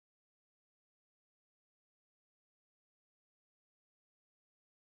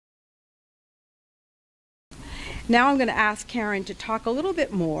Now I'm going to ask Karen to talk a little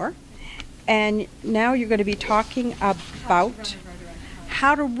bit more. And now you're going to be talking about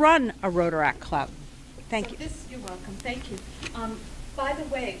how to run a Rotaract club. Thank you. You're welcome. Thank you. By the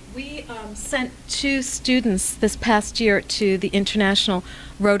way, we sent 2 students this past year to the International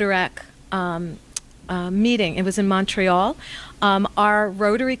Rotaract meeting. It was in Montreal. Our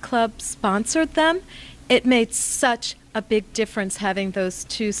Rotary Club sponsored them. It made such a big difference having those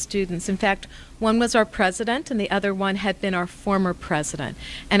 2 students. In fact, one was our president and the other one had been our former president.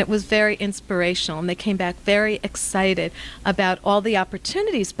 And it was very inspirational, and they came back very excited about all the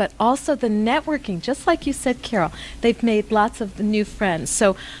opportunities, but also the networking. Just like you said, Carol, they've made lots of new friends.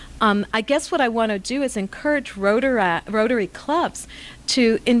 So I guess what I want to do is encourage Rotary clubs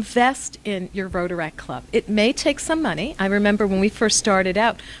to invest in your Rotaract club. It may take some money. I remember when we first started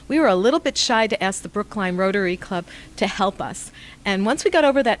out, we were a little bit shy to ask the Brookline Rotary Club to help us. And once we got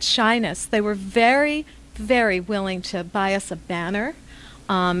over that shyness, they were very, very willing to buy us a banner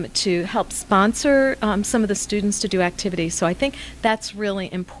to help sponsor some of the students to do activities. So I think that's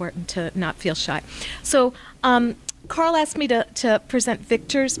really important to not feel shy. So Carl asked me to present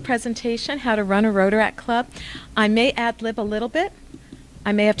Victor's presentation, how to run a Rotaract club. I may ad-lib a little bit.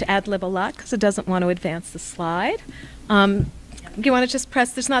 I may have to ad-lib a lot because it doesn't want to advance the slide. You want to just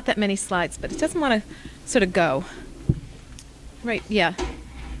press, there's not that many slides, but it doesn't want to sort of go. Right, yeah.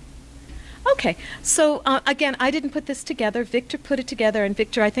 Okay, so again, I didn't put this together. Victor put it together, and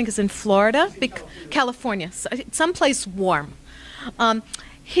Victor, I think, is in Florida, California, someplace warm.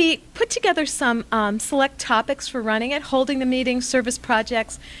 He put together some select topics for running it: holding the meeting, service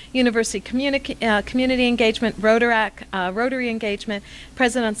projects, university community engagement, Rotary engagement,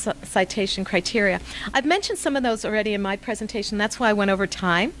 Presidential Citation criteria. I've mentioned some of those already in my presentation. That's why I went over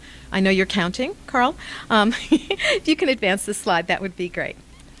time. I know you're counting, Carl. If you can advance the slide, that would be great.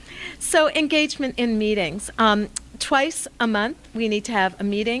 So engagement in meetings. Twice a month, we need to have a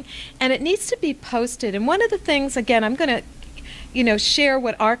meeting, and it needs to be posted. And one of the things, again, I'm going to share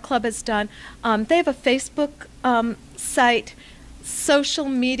what our club has done. They have a Facebook site. Social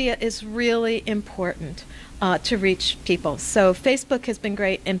media is really important to reach people. So Facebook has been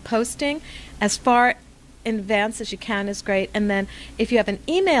great in posting. As far in advance as you can is great. And then if you have an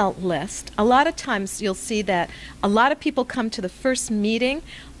email list, a lot of times you'll see that a lot of people come to the first meeting,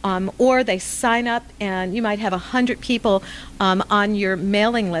 or they sign up, and you might have 100 people on your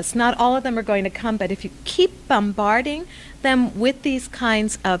mailing list. Not all of them are going to come, but if you keep bombarding them with these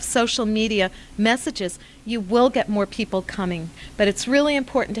kinds of social media messages, you will get more people coming. But it's really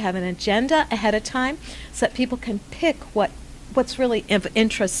important to have an agenda ahead of time so that people can pick what's really of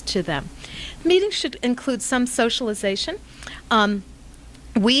interest to them. Meetings should include some socialization.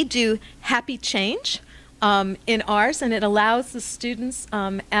 We do Happy Change in ours, and it allows the students,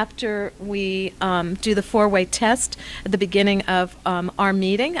 after we do the 4-way test at the beginning of our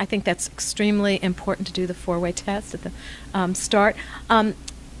meeting. I think that's extremely important to do the 4-way test at the start.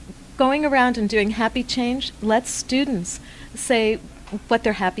 Going around and doing Happy Change lets students say what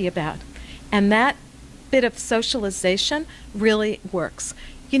they're happy about, and that bit of socialization really works.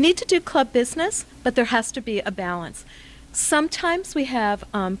 You need to do club business, but there has to be a balance. Sometimes we have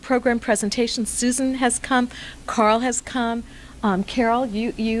program presentations. Susan has come, Carl has come, Carol,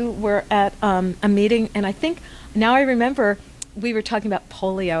 you were at a meeting, and I think, now I remember, we were talking about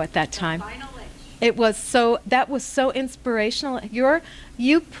polio at that time. It was that was so inspirational.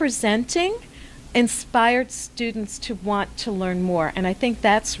 You presenting inspired students to want to learn more, and I think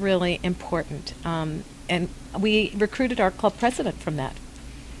that's really important. And we recruited our club president from that.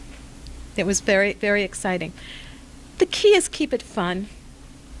 It was very, very exciting. The key is keep it fun.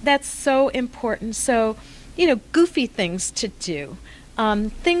 That's so important. So, goofy things to do.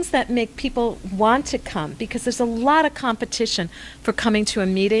 Things that make people want to come, because there's a lot of competition for coming to a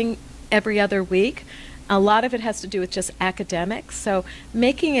meeting every other week. A lot of it has to do with just academics. So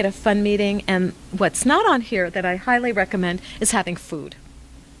making it a fun meeting, and what's not on here that I highly recommend is having food.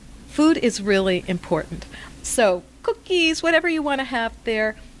 Food is really important. So cookies, whatever you want to have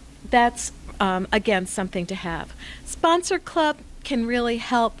there, that's again, something to have. Sponsor club can really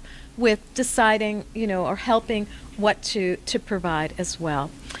help with deciding, or helping what to provide as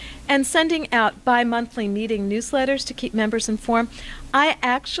well. And sending out bi-monthly meeting newsletters to keep members informed. I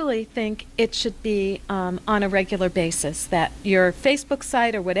actually think it should be on a regular basis, that your Facebook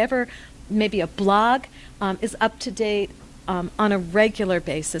site or whatever, maybe a blog, is up to date on a regular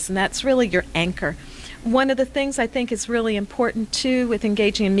basis, and that's really your anchor. One of the things I think is really important too with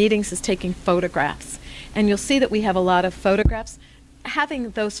engaging in meetings is taking photographs. And you'll see that we have a lot of photographs.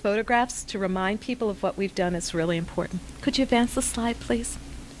 Having those photographs to remind people of what we've done is really important. Could you advance the slide, please?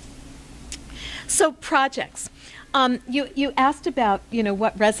 So projects. You asked about,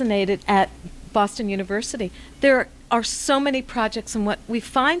 what resonated at Boston University. There are so many projects, and what we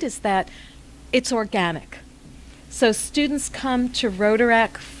find is that it's organic. So students come to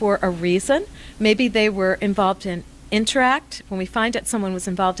Rotaract for a reason. Maybe they were involved in Interact. When we find out someone was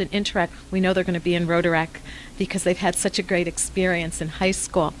involved in Interact, we know they're going to be in Rotaract because they've had such a great experience in high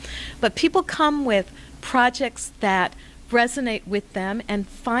school. But people come with projects that resonate with them, and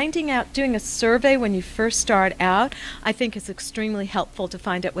finding out, doing a survey when you first start out, I think is extremely helpful to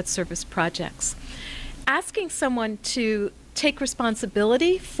find out what service projects. Asking someone to take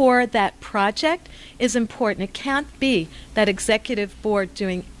responsibility for that project is important. It can't be that executive board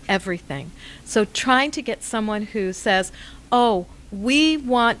doing everything. So trying to get someone who says, oh, we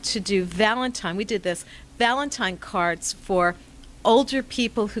want to do Valentine. We did this, Valentine cards for older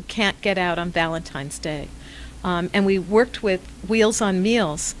people who can't get out on Valentine's Day. And we worked with Wheels on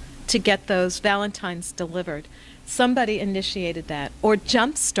Meals to get those Valentines delivered. Somebody initiated that. Or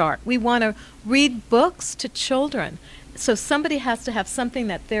Jumpstart. We want to read books to children. So somebody has to have something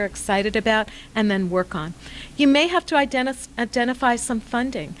that they're excited about and then work on. You may have to identify some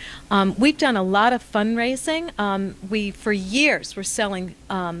funding. We've done a lot of fundraising. For years, were selling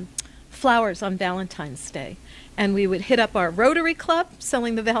flowers on Valentine's Day. And we would hit up our Rotary Club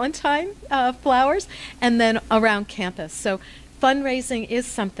selling the Valentine flowers, and then around campus. So fundraising is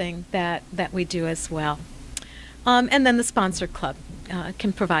something that we do as well. And then the sponsor club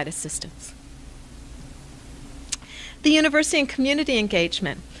can provide assistance. The university and community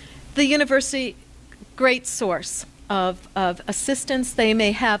engagement. The university, great source of assistance. They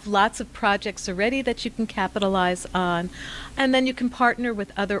may have lots of projects already that you can capitalize on, and then you can partner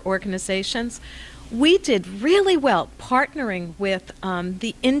with other organizations. We did really well partnering with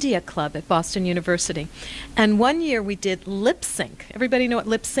the India Club at Boston University. And one year we did lip sync. Everybody know what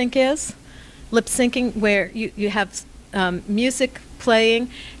lip sync is? Lip syncing, where you have music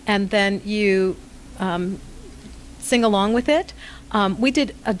playing and then you sing along with it. We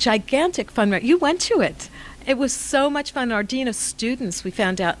did a gigantic fundraiser. You went to it. It was so much fun. Our dean of students, we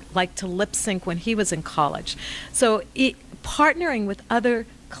found out, liked to lip sync when he was in college. So partnering with other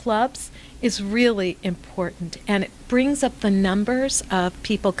clubs is really important, and it brings up the numbers of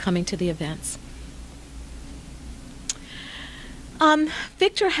people coming to the events.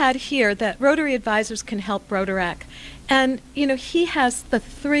 Victor had here that Rotary advisors can help Rotaract, and he has the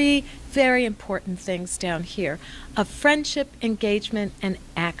three very important things down here of friendship, engagement, and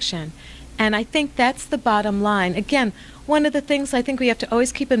action. And I think that's the bottom line. Again, one of the things I think we have to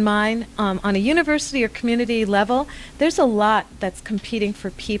always keep in mind on a university or community level, there's a lot that's competing for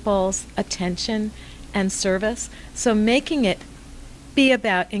people's attention and service. So making it be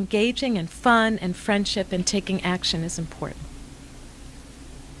about engaging and fun and friendship and taking action is important.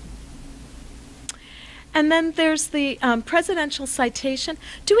 And then there's the Presidential Citation.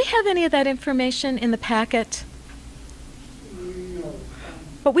 Do we have any of that information in the packet? No.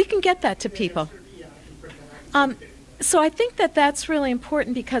 But we can get that to people. Yeah, I can print that out. So I think that that's really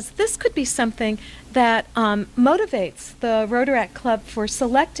important, because this could be something that motivates the Rotaract Club for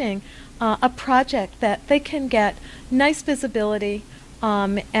selecting a project that they can get nice visibility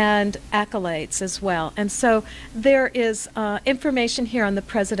and accolades as well. And so there is information here on the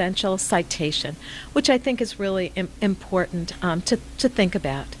Presidential Citation, which I think is really important to think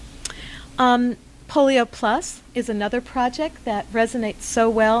about. Polio Plus is another project that resonates so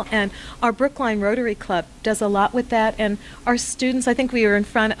well, and our Brookline Rotary Club does a lot with that. And our students, I think we were in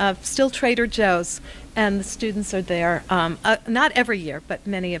front of still Trader Joe's, and the students are there, not every year, but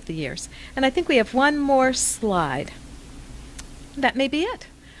many of the years. And I think we have one more slide. That may be it.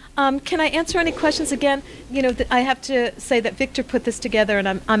 Can I answer any questions again? I have to say that Victor put this together,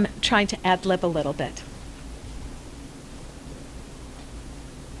 and I'm trying to ad-lib a little bit.